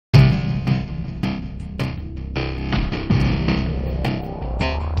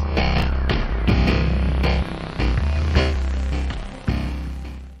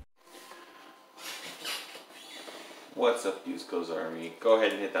What's up, U-Skillz Army? Go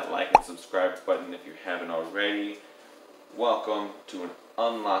ahead and hit that like and subscribe button if you haven't already. Welcome to an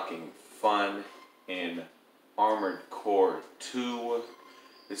unlocking fun in Armored Core 2.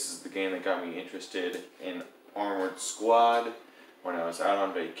 This is the game that got me interested in Armored Squad. When I was out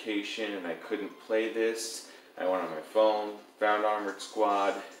on vacation and I couldn't play this, I went on my phone, found Armored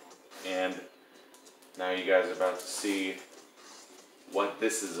Squad, and now you guys are about to see what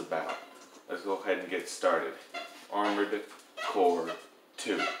this is about. Let's go ahead and get started. Armored Core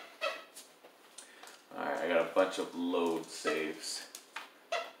 2. Alright, I got a bunch of load saves.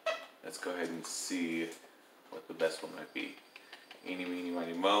 Let's go ahead and see what the best one might be. Eeny, meeny,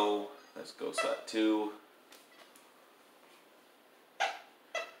 miny, mo. Let's go slot 2.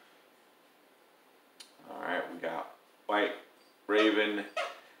 Alright, we got White, Raven,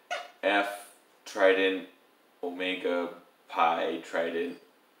 F, Trident, Omega, Pi, Trident,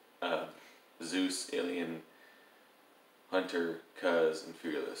 Zeus, Alien, Hunter, Cuz, and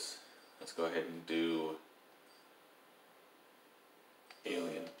Fearless. Let's go ahead and do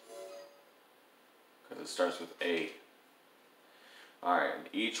Alien, because it starts with A. Alright, and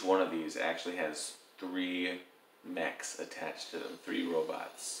each one of these actually has 3 mechs attached to them, 3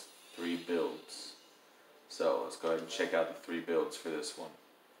 robots, 3 builds. So let's go ahead and check out the 3 builds for this one.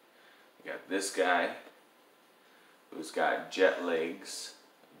 We got this guy, who's got jet legs,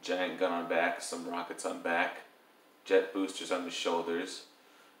 giant gun on back, some rockets on back, jet boosters on the shoulders,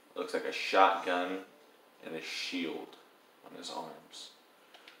 looks like a shotgun, and a shield on his arms.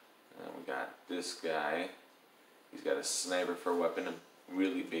 And then we got this guy, he's got a sniper for a weapon, a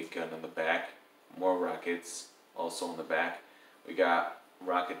really big gun on the back, more rockets also on the back. We got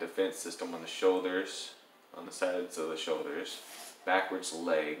rocket defense system on the shoulders, on the sides of the shoulders, backwards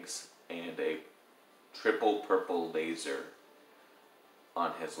legs, and a triple purple laser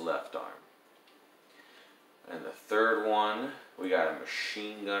on his left arm. And the third one, we got a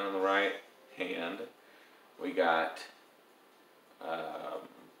machine gun on the right hand. We got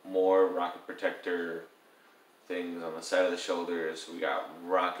more rocket protector things on the side of the shoulders. We got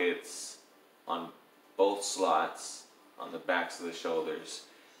rockets on both slots on the backs of the shoulders.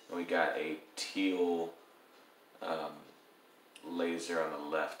 And we got a teal laser on the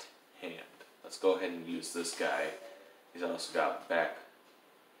left hand. Let's go ahead and use this guy. He's also got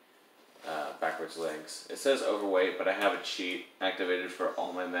backwards legs. It says overweight, but I have a cheat activated for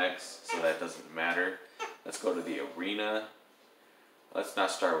all my mechs, so that doesn't matter. Let's go to the arena. Let's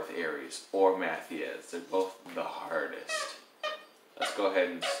not start with Ares or Mathias. They're both the hardest. Let's go ahead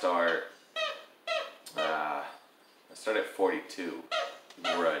and start. Let's start at 42.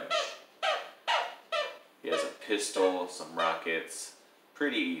 Grudge. He has a pistol, some rockets.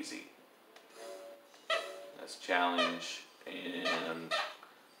 Pretty easy. Let's challenge, and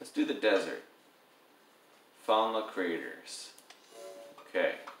let's do the desert. Fauna Craters.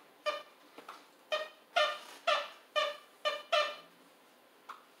 Okay.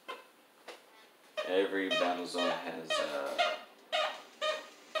 Every battle zone has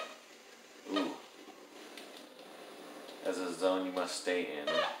has a zone you must stay in.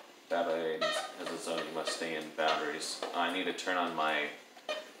 Battle area has a zone you must stay in. Boundaries. I need to turn on my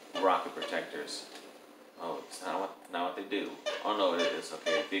rocket protectors. Oh, it's not what they do. Oh no, it is.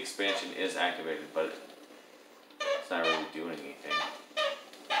 Okay, the expansion is activated, but it's not really doing anything.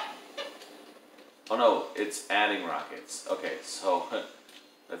 Oh no, it's adding rockets. Okay, so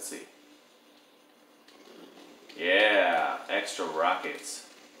let's see. Yeah, extra rockets.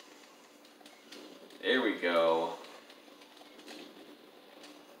 There we go.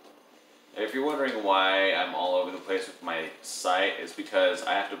 If you're wondering why I'm all over the place with my sight, it's because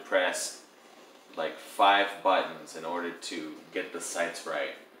I have to press like 5 buttons in order to get the sights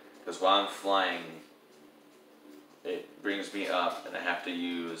right. Because while I'm flying, it brings me up and I have to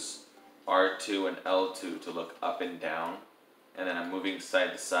use R2 and L2 to look up and down. And then I'm moving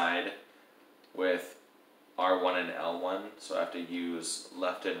side to side with R1 and L1. So I have to use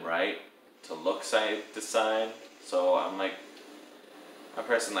left and right to look side to side. So I'm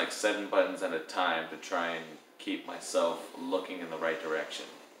pressing like 7 buttons at a time to try and keep myself looking in the right direction.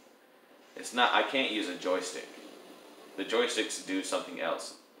 I can't use a joystick. The joysticks do something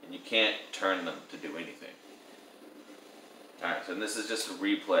else, and you can't turn them to do anything. Alright, so this is just a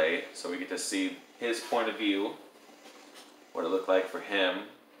replay, so we get to see his point of view, what it looked like for him.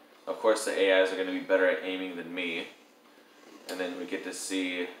 Of course, the AIs are going to be better at aiming than me, and then we get to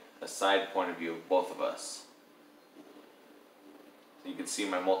see a side point of view of both of us. So you can see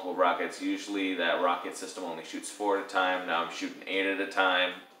my multiple rockets. Usually that rocket system only shoots 4 at a time. Now I'm shooting 8 at a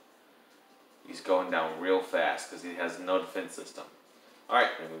time. He's going down real fast because he has no defense system. Alright,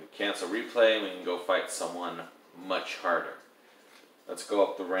 we can cancel replay and we can go fight someone much harder. Let's go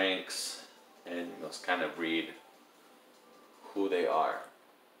up the ranks and let's kind of read who they are.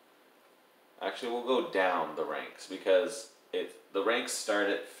 Actually, we'll go down the ranks because the ranks start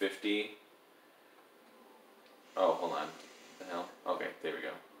at 50. Oh, hold on. What the hell? Okay, there we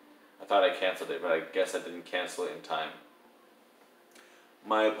go. I thought I canceled it, but I guess I didn't cancel it in time.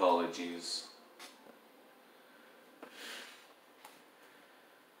 My apologies.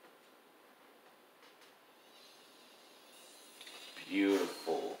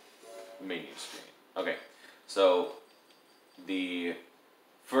 Beautiful menu screen. Okay, so the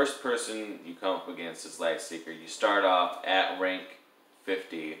first person you come up against is Lightseeker. You start off at rank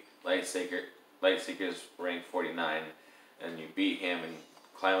 50. Lightseeker's rank 49, and you beat him and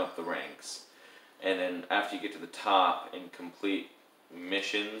climb up the ranks. And then after you get to the top and complete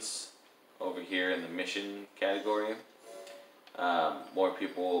missions over here in the mission category, more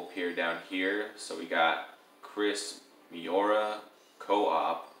people will appear down here. So we got Chris, Miora,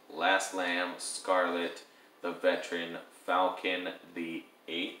 Co-op, Last Lamb, Scarlet, the Veteran, Falcon, the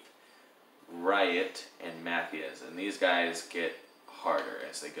 8th, Riot, and Matthias. And these guys get harder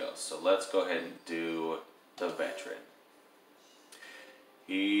as they go. So let's go ahead and do the Veteran.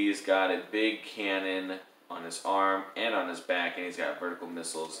 He's got a big cannon on his arm and on his back, and he's got vertical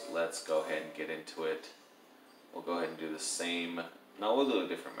missiles. Let's go ahead and get into it. We'll go ahead and do the same. No, we'll do a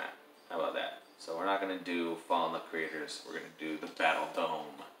different map. How about that? So we're not going to do Fallen the Creators. We're going to do the Battle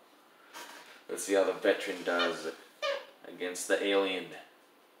Dome. Let's see how the Veteran does against the alien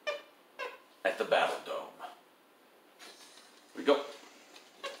at the Battle Dome. Here we go.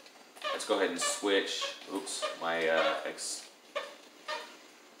 Let's go ahead and switch. Oops, my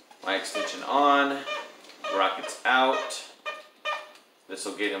extension on. Rockets out. This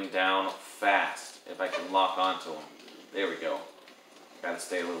will get him down fast if I can lock onto him. There we go. Gotta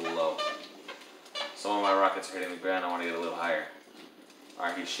stay a little low. Some of my rockets are hitting the ground. I want to get a little higher.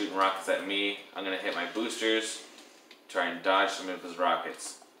 Alright, he's shooting rockets at me. I'm going to hit my boosters. Try and dodge some of his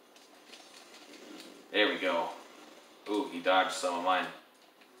rockets. There we go. Ooh, he dodged some of mine.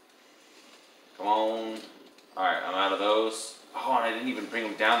 Come on. Alright, I'm out of those. Oh, and I didn't even bring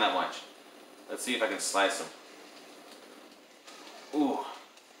him down that much. Let's see if I can slice him. Ooh,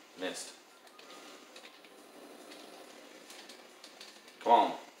 missed. Come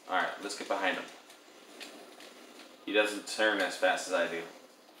on. Alright, let's get behind him. He doesn't turn as fast as I do.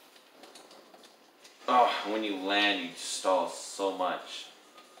 Oh, when you land, you stall so much.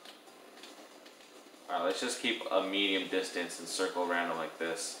 Alright, let's just keep a medium distance and circle around him like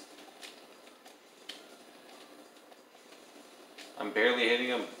this. I'm barely hitting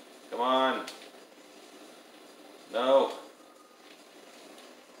him. Come on. No.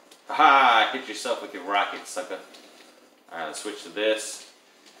 Haha, hit yourself with your rocket, sucker. Alright, let's switch to this.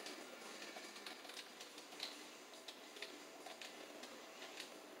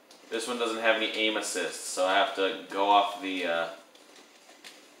 This one doesn't have any aim assist, so I have to go off the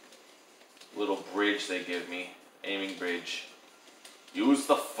little bridge they give me. Aiming bridge. Use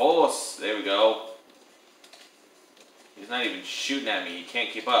the force! There we go. He's not even shooting at me. He can't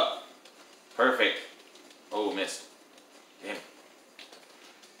keep up. Perfect. Oh, missed. Damn it.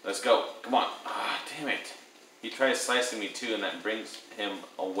 Let's go. Come on. Ah, damn it. He tries slicing me too, and that brings him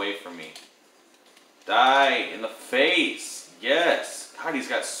away from me. Die in the face. Yes. God, he's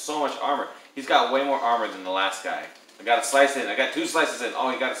got so much armor. He's got way more armor than the last guy. I got a slice in. I got 2 slices in.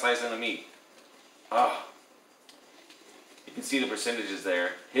 Oh, he got a slice into me. Oh. You can see the percentages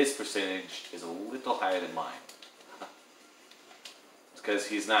there. His percentage is a little higher than mine. It's because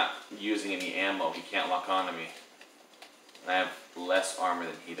he's not using any ammo. He can't lock onto me. And I have less armor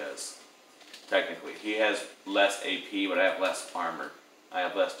than he does. Technically. He has less AP, but I have less armor. I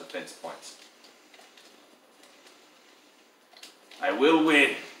have less defense points. I will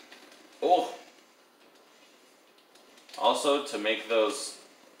win. Oh. Also, to make those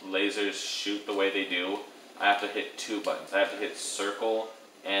lasers shoot the way they do, I have to hit 2 buttons. I have to hit circle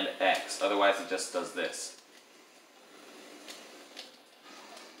and X. Otherwise, it just does this.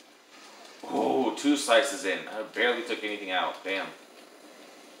 Oh, 2 slices in. I barely took anything out. Damn.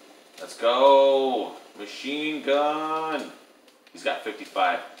 Let's go. Machine gun. He's got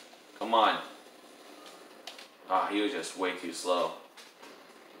 55. Come on. Ah, he was just way too slow.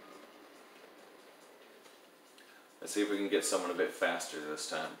 Let's see if we can get someone a bit faster this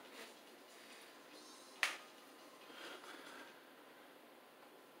time.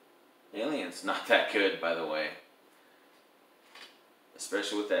 Alien's not that good, by the way.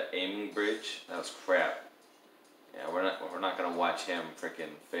 Especially with that aiming bridge. That was crap. Yeah, we're not gonna watch him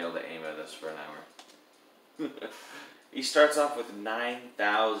frickin' fail to aim at us for an hour. He starts off with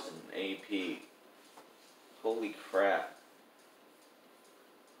 9,000 AP. Holy crap.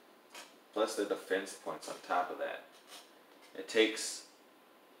 Plus the defense points on top of that. It takes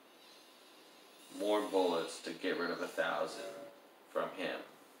more bullets to get rid of 1,000 from him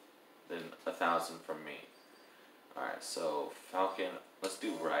than 1,000 from me. Alright, so Falcon, let's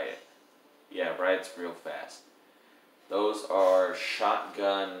do Riot. Yeah, Riot's real fast. Those are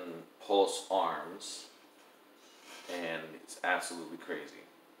shotgun pulse arms, and it's absolutely crazy.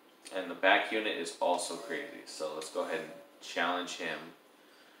 And the back unit is also crazy, so let's go ahead and challenge him.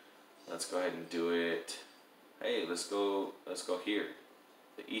 Let's go ahead and do it. Hey, let's go here.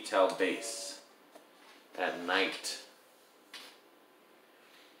 The ETAL base at night.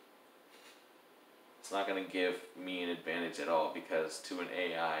 It's not going to give me an advantage at all because to an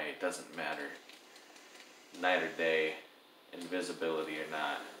AI it doesn't matter. Night or day, invisibility or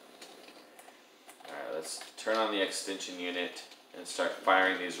not. Alright, let's turn on the extension unit and start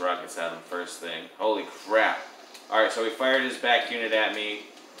firing these rockets at him first thing. Holy crap. Alright, so he fired his back unit at me.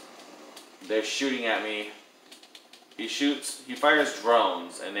 They're shooting at me. He fires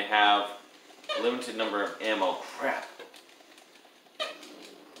drones and they have a limited number of ammo. Crap.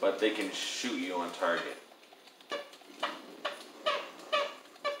 But they can shoot you on target.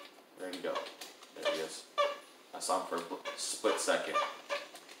 There you go. There he is. I saw him for a split second.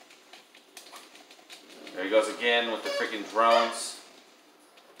 There he goes again with the freaking drones.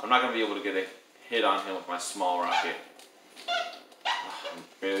 I'm not going to be able to get a hit on him with my small rocket. I'm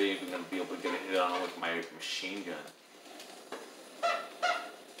barely even going to be able to get a hit on him with my machine gun.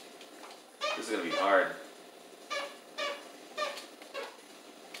 This is going to be hard.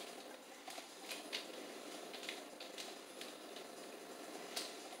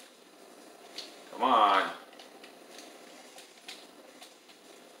 Come on.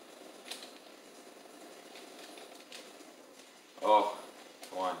 Oh,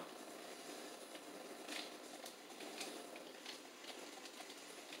 come on.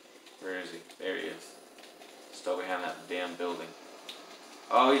 Where is he? There he is. Still behind that damn building.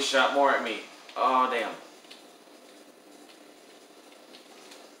 Oh, he shot more at me. Oh, damn.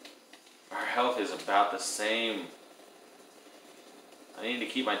 Our health is about the same. I need to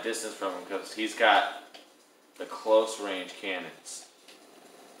keep my distance from him because he's got the close range cannons.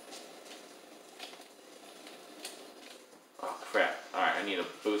 Oh crap. Alright, I need a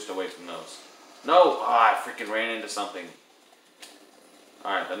boost away from those. No! Oh, I freaking ran into something.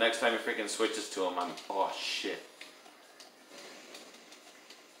 Alright, the next time he freaking switches to him, I'm... Oh shit.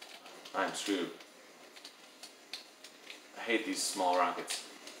 I'm screwed. I hate these small rockets.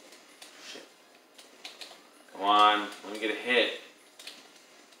 Shit. Come on, let me get a hit.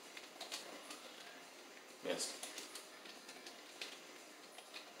 Missed.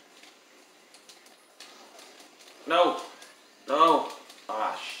 No! No!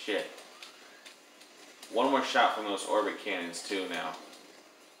 Ah, shit. One more shot from those orbit cannons too now.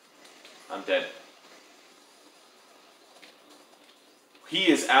 I'm dead. He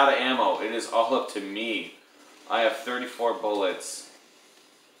is out of ammo. It is all up to me. I have 34 bullets.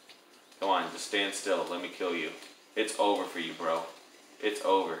 Come on, just stand still. Let me kill you. It's over for you, bro. It's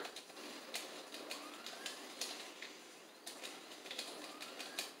over.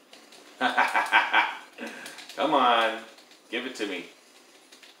 Come on. Give it to me.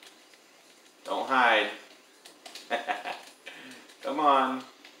 Don't hide. Come on.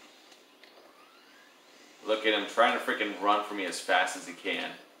 Look at him trying to freaking run for me as fast as he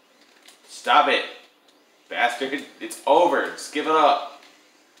can. Stop it. Bastard. It's over. Just give it up.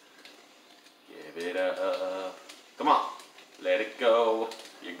 Give it up. Come on. Let it go.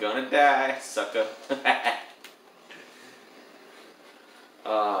 You're gonna die, sucker.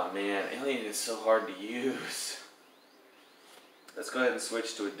 Oh man, Alien is so hard to use. Let's go ahead and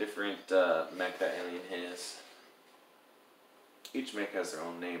switch to a different mech that Alien has. Each mech has their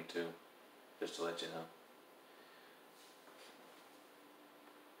own name too, just to let you know.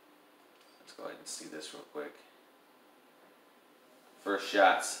 Let's go ahead and see this real quick. First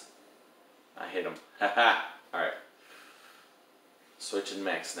shots. I hit him. Haha. Alright. Switching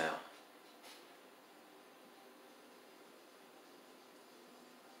mechs now.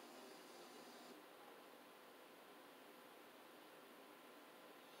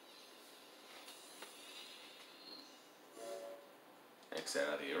 Exit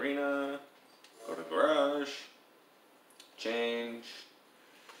out of the arena. Go to garage. Change.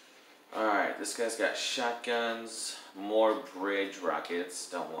 Alright, this guy's got shotguns. More bridge rockets.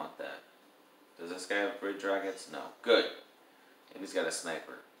 Don't want that. Does this guy have bridge rockets? No. Good. And he's got a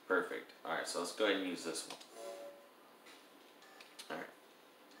sniper. Perfect. Alright, so let's go ahead and use this one. Alright.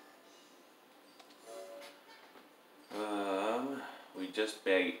 We just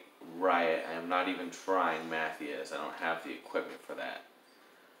beg Riot. I am not even trying Matthias. I don't have the equipment for that.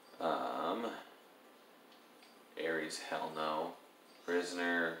 Ares, hell no.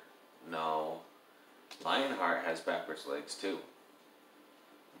 Prisoner, no. Lionheart has backwards legs too.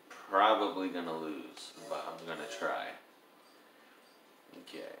 Probably gonna lose, but I'm gonna try.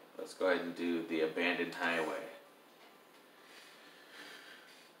 Okay, let's go ahead and do the Abandoned Highway.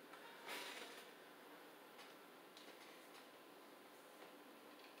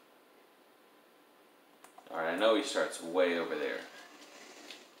 Alright, I know he starts way over there.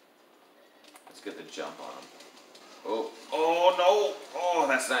 Let's get the jump on him. Oh, oh no! Oh,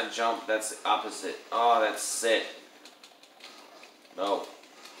 that's not jump, that's opposite. Oh, that's sit. No.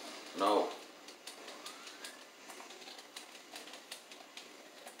 No.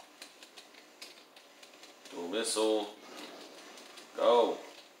 Dual missile. Go.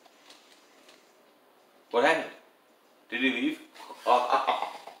 What happened? Did he leave? Oh.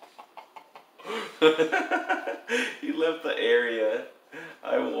 He left the area.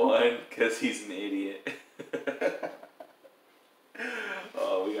 I won because he's an idiot.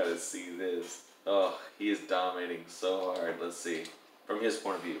 Oh, we gotta see this. Oh, he is dominating so hard. Let's see. From his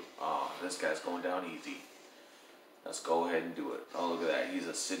point of view. Oh, this guy's going down easy. Let's go ahead and do it. Oh, look at that. He's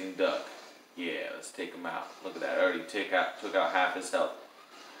a sitting duck. Yeah, let's take him out. Look at that. I already took out half his health.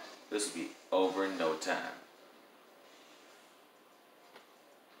 This will be over in no time.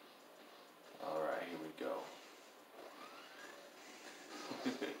 Alright, here we go.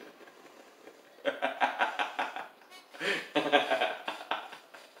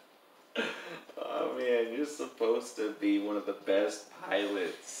 Oh man, you're supposed to be one of the best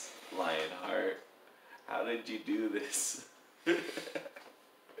pilots, Lionheart. How did you do this?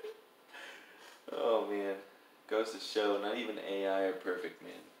 Oh man, goes to show not even AI are perfect,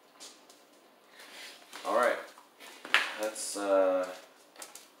 man. Alright, let's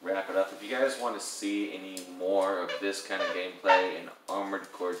wrap it up. If you guys want to see any more of this kind of gameplay in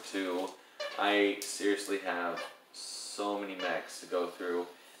Armored Core 2, I seriously have so many mechs to go through.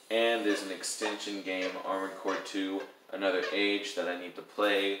 And there's an extension game, Armored Core 2, Another Age, that I need to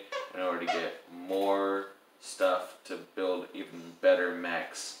play in order to get more stuff to build even better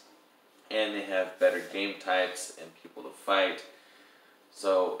mechs. And they have better game types and people to fight.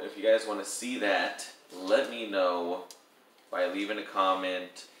 So if you guys want to see that, let me know by leaving a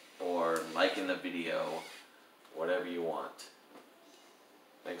comment or liking the video, whatever you want.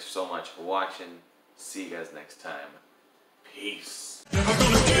 Thanks so much for watching. See you guys next time. Peace. Never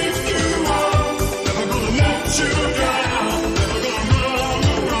gonna give you up, never gonna let you down.